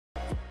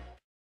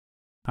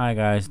Hi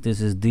guys,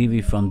 this is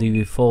DV from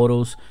DV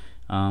Photos.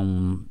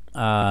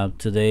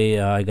 Today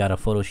I got a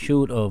photo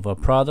shoot of a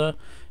product,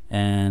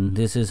 and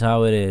this is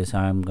how it is.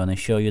 I'm gonna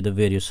show you the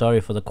video.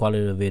 Sorry for the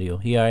quality of the video.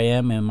 Here I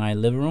am in my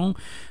living room.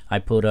 I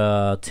put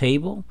a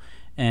table,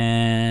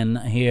 and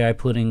here I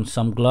put in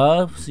some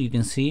gloves. You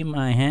can see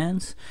my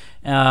hands.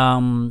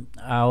 I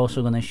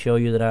also gonna show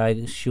you that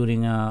I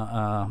shooting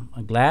a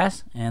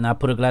glass, and I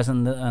put a glass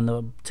on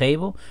the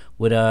table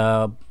with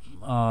a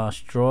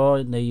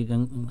straw that you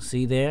can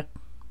see there.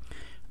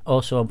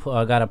 Also,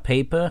 I got a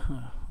paper.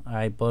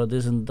 I bought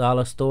this in the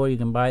dollar store. You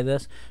can buy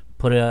this.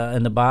 Put it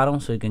in the bottom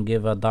so you can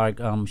give a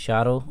dark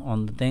shadow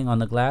on the thing, on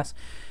the glass.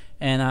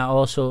 And I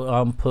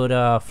also put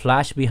a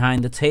flash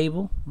behind the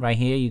table right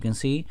here. You can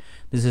see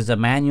this is a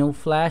manual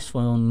flash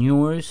from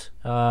Newer's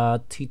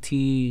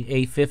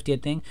TT850, I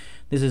think.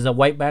 This is a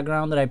white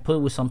background that I put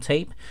with some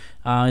tape.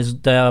 Is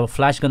the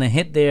flash gonna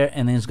hit there,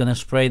 and it's gonna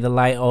spray the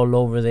light all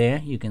over there.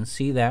 You can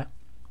see that.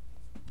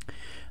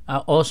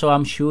 Also,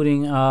 I'm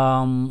shooting in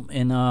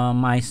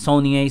my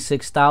Sony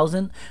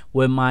a6000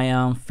 with my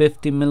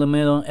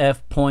 50mm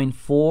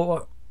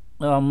f.4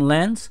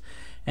 lens,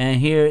 and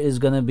here is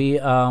gonna be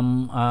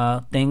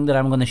a thing that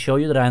I'm gonna show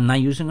you that I'm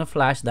not using a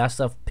flash. That's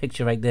the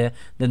picture right there.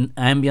 The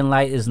ambient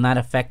light is not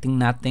affecting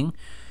nothing,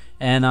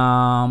 and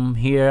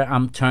here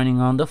I'm turning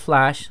on the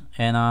flash,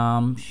 and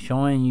I'm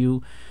showing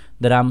you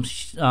that I'm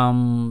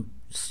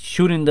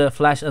shooting the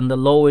flash on the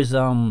lowest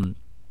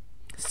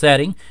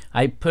setting.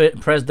 I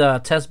pressed the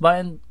test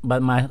button,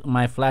 but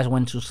my flash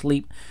went to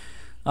sleep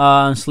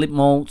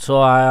mode,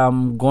 so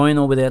I'm going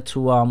over there to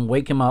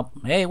wake him up.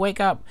 Hey, wake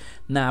up.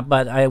 Nah,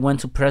 but I went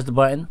to press the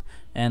button,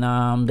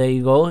 and there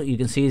you go. You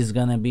can see it's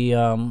gonna be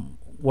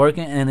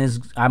working, and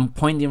I'm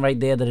pointing right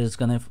there that it's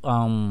gonna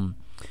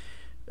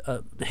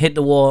hit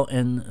the wall,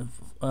 and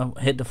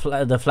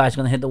the flash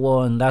gonna hit the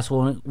wall, and that's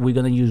what we're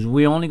gonna use.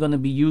 We're only gonna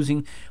be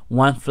using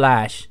one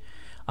flash.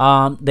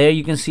 There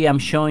you can see I'm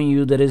showing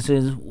you that this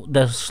is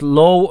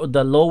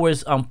the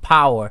lowest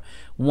power,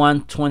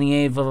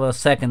 1/28th of a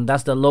second.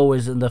 That's the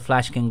lowest the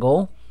flash can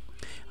go.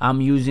 I'm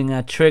using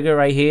a trigger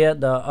right here,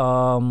 the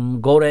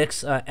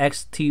Godox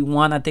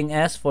XT1, I think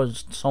S for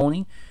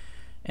Sony.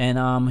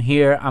 And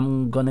here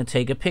I'm gonna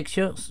take a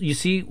picture. You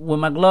see with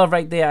my glove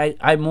right there,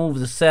 I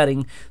moved the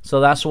setting, so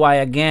that's why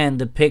again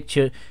the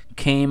picture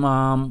came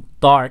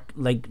dark,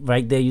 like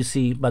right there you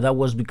see, but that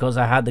was because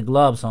I had the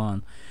gloves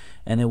on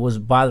and it was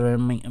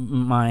bothering me,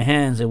 my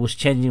hands. It was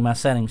changing my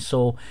settings.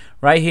 So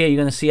right here you're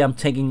gonna see I'm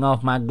taking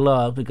off my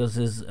glove because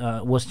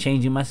it was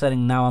changing my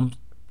setting. Now I'm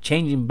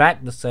changing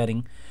back the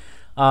setting.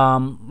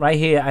 Right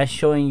here I'm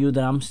showing you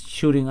that I'm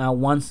shooting at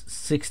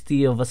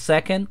 1/60 of a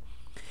second,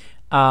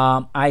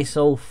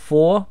 ISO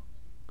 4,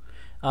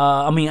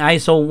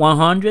 ISO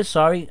 100,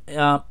 sorry,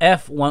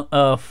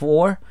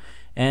 f4.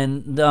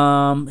 And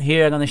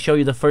here I'm gonna show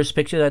you the first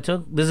picture that I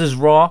took. This is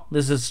raw.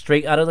 This is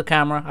straight out of the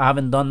camera. I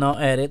haven't done no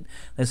edit.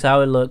 That's how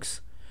it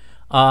looks.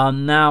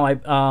 Now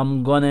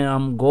I'm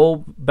gonna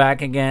go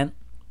back again,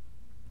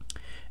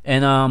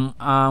 and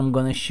I'm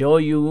gonna show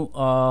you.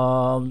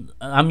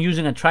 I'm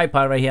using a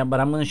tripod right here, but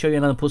I'm gonna show you.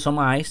 I'm gonna put some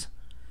ice.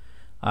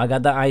 I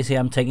got the ice here.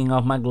 I'm taking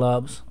off my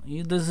gloves.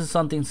 This is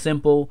something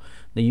simple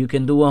that you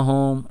can do at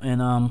home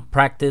and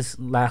practice.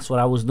 That's what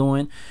I was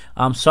doing.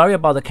 I'm sorry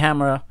about the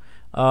camera.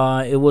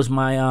 It was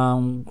my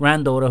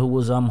granddaughter who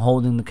was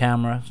holding the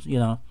camera, you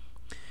know.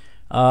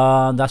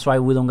 That's why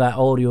we don't got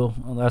audio.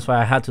 That's why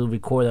I had to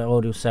record the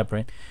audio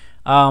separate.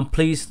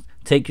 Please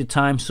take your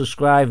time,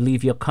 subscribe,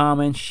 leave your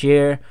comment,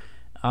 share.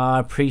 I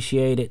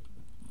appreciate it.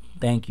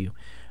 Thank you.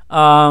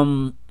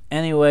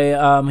 Anyway,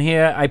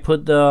 here I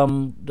put the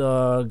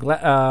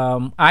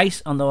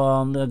ice on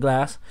the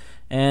glass,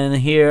 and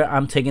here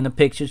I'm taking a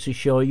picture to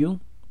show you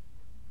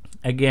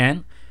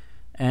again.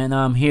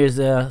 And here's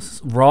the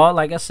raw.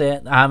 Like I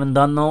said, I haven't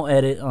done no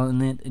edit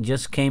on it. It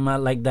just came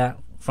out like that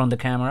from the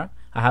camera.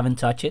 I haven't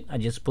touched it. I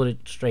just put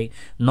it straight.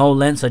 No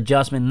lens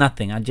adjustment,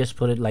 nothing. I just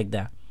put it like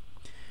that.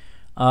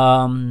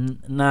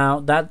 Now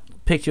that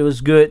picture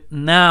is good.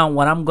 Now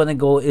what I'm gonna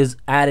go is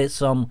added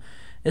some.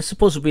 It's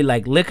supposed to be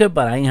like liquor,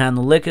 but I ain't had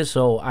no liquor,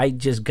 so I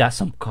just got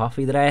some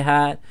coffee that I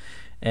had.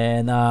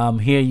 And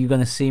here you're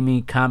gonna see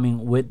me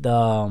coming with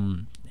the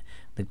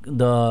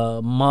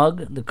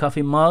mug, the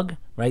coffee mug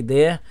right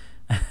there.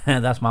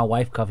 That's my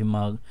wife coffee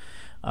mug.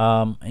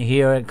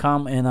 Here I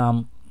come, and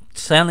I'm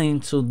telling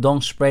to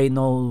don't spray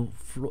no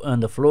on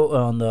the floor,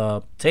 on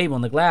the table,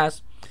 on the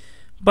glass,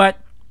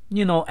 but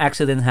you know,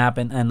 accident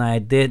happened, and I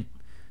did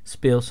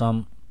spill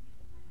some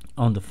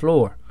on the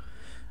floor.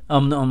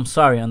 I'm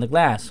sorry, on the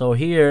glass. So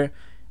here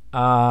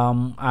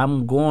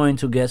I'm going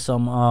to get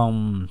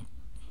some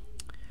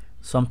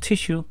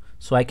tissue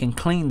so I can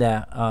clean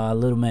that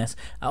little mess.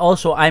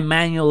 Also, I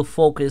manual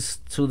focus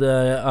to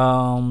the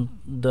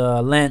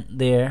lens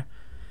there,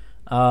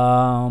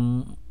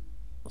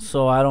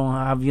 so I don't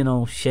have, you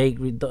know, shake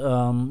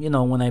you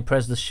know, when I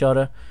press the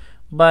shutter.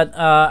 But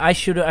I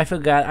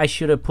forgot I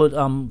should have put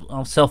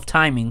self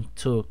timing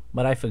too,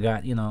 but I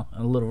forgot, you know,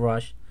 a little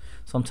rush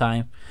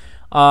sometime.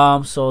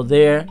 So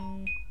there,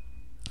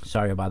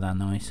 sorry about that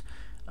noise.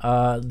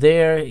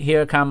 There,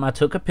 here come, I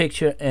took a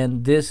picture,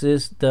 and this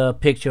is the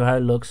picture how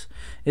it looks.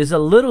 It's a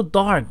little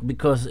dark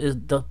because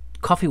the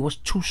coffee was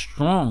too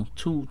strong,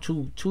 too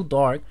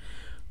dark.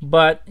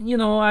 But you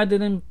know, I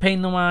didn't pay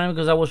no mind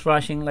because I was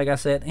rushing, like I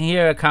said. And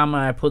here I come,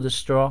 I put the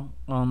straw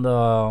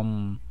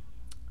on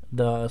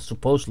the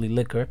supposedly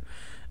liquor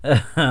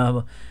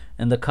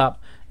in the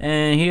cup.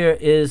 And here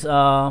is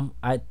here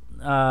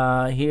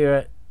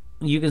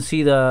you can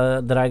see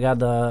that I got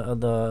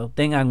the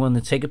thing. I'm going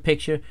to take a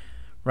picture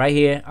right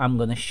here. I'm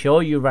gonna show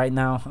you right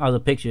now how the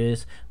picture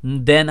is.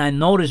 Then I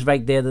noticed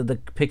right there that the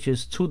picture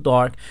is too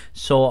dark,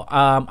 so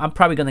I'm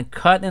probably gonna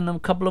cut in a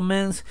couple of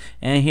minutes.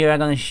 And here I'm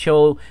gonna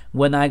show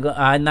when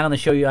I'm not gonna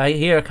show you.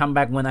 Here I come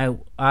back when I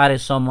added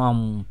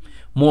some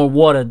more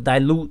water,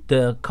 dilute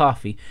the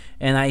coffee.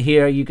 And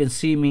here you can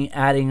see me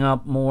adding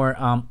up more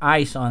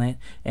ice on it.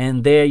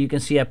 And there you can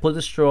see I put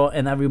the straw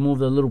and I removed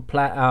the little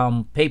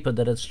paper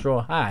that the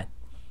straw had.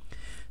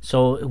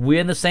 So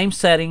we're in the same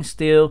setting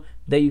still.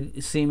 There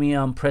you see me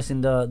pressing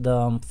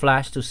the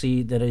flash to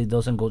see that it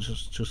doesn't go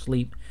to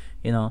sleep,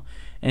 you know.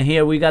 And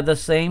here we got the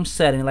same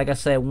setting, like I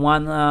said,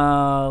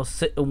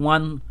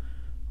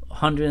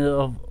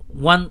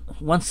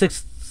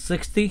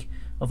 1/160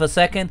 of a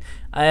second,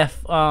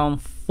 f4,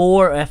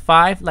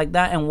 f5, like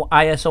that, and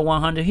ISO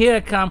 100. Here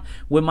I come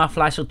with my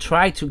flash to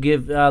try to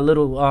give a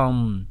little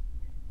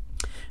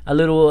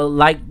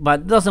light,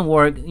 but it doesn't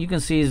work. You can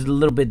see it's a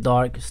little bit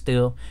dark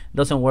still. It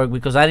doesn't work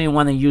because I didn't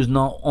want to use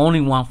only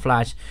one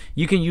flash.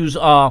 You can use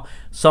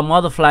some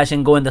other flash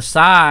and go in the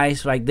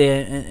size right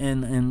there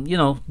and you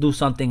know, do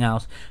something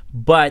else.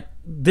 But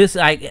this,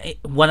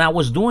 when I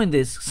was doing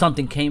this,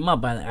 something came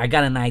up. I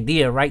got an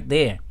idea right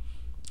there.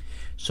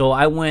 So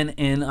I went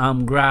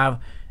and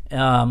grabbed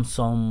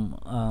some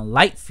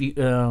light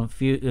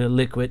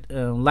liquid,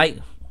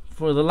 light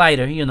for the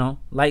lighter, you know,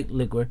 light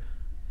liquid.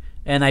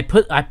 And I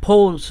put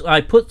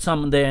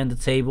some there in the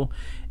table,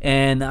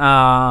 and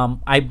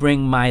I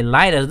bring my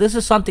lighter. This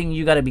is something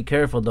you gotta be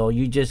careful though.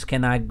 You just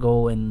cannot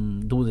go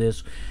and do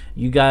this.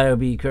 You gotta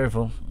be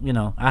careful. You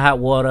know, I had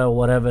water or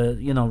whatever,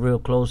 you know, real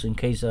close in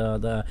case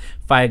the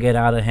fire get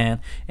out of hand.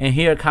 And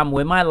here I come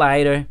with my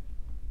lighter.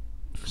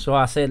 So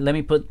I said, let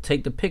me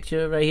take the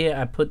picture right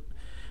here.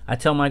 I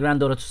tell my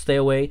granddaughter to stay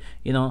away,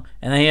 you know,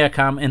 and here I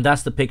come, and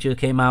that's the picture that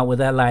came out with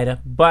that lighter.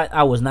 But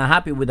I was not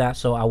happy with that,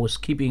 so I was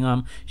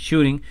keeping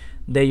shooting.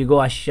 There you go.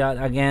 I shot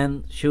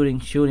again, shooting,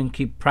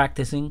 keep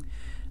practicing.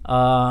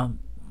 There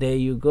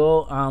you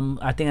go.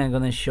 I think I'm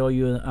gonna show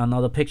you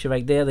another picture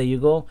right there. There you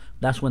go.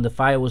 That's when the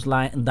fire was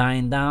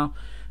dying down.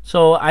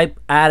 So I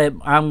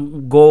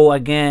go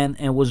again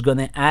and was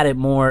gonna add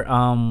more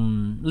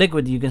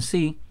liquid. You can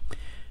see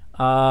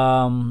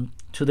to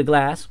the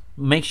glass.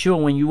 Make sure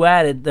when you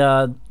add it,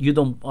 you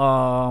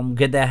don't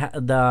get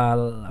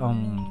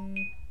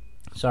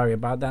sorry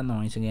about that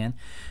noise again.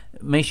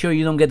 Make sure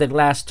you don't get the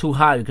glass too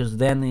hot, because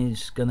then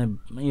it's gonna,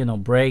 you know,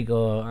 break,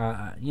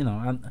 or you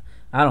know,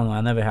 I don't know.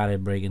 I never had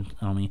it breaking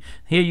on me.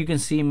 Here you can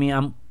see me.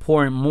 I'm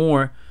pouring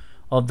more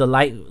of the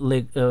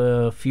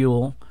lighter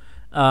fuel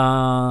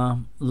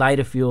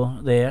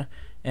there.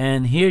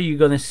 And here you're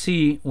gonna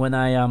see when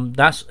I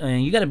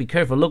and you gotta be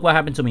careful. Look what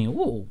happened to me.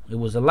 Whoa, it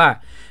was a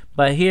lot.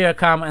 But here I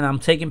come and I'm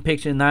taking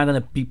pictures. Now I'm gonna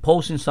be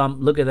posting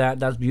some. Look at that.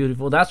 That's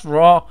beautiful. That's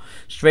raw,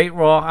 straight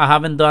raw. I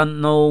haven't done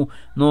no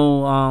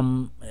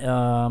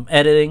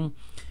editing.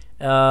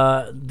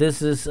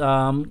 This is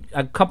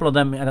a couple of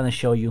them I'm gonna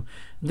show you.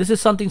 This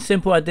is something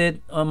simple I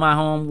did on my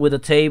home with a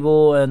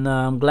table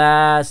and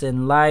glass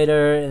and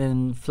lighter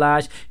and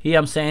flash. Here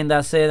I'm saying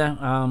that's it.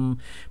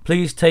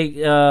 Please take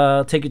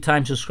your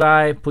time,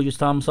 subscribe, put your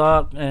thumbs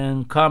up,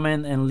 and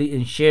comment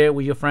and share it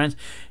with your friends.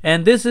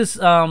 And this is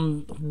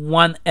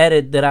one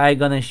edit that I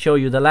gonna show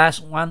you. The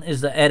last one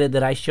is the edit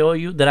that I show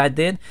you that I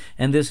did,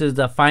 and this is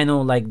the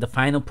final, like the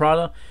final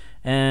product.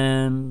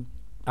 And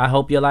I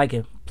hope you like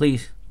it.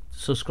 Please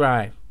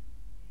subscribe.